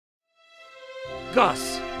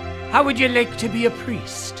Gus, how would you like to be a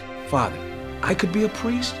priest? Father, I could be a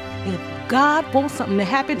priest? If God wants something to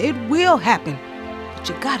happen, it will happen. But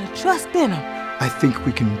you gotta trust in him. I think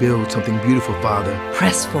we can build something beautiful, Father.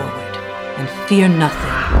 Press forward and fear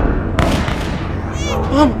nothing.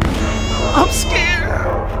 I'm scared.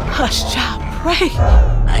 Hush, child, pray.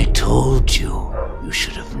 I told you, you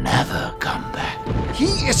should have never come back.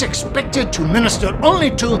 He is expected to minister only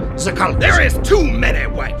to the culprit. There is too many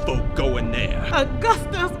white folk going there.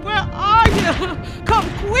 Augustus, where are you? Come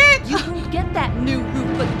quick! You can get that new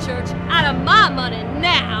roof for the church out of my money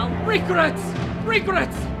now. Regrets!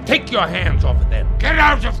 Regrets! Take your hands off of them. Get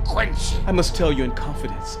out of Quince! I must tell you in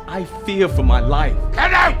confidence, I fear for my life.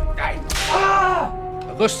 Get out!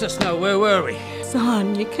 Augustus, now, where were we?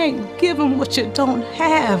 Son, you can't give him what you don't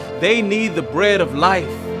have. They need the bread of life.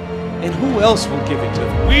 And who else will give it to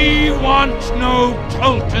them? We want no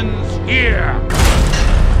Toltons here.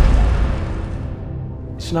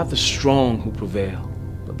 It's not the strong who prevail,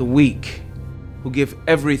 but the weak who give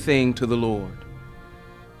everything to the Lord.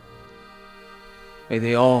 May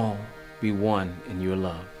they all be one in your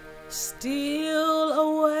love. Steal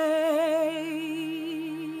away,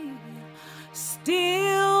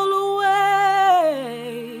 steal away,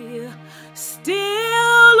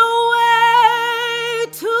 steal away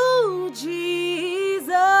to Jesus.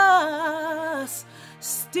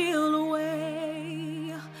 Steal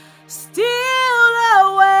away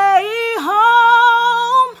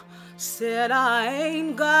home. Said I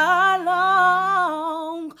ain't got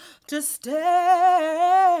long to stay.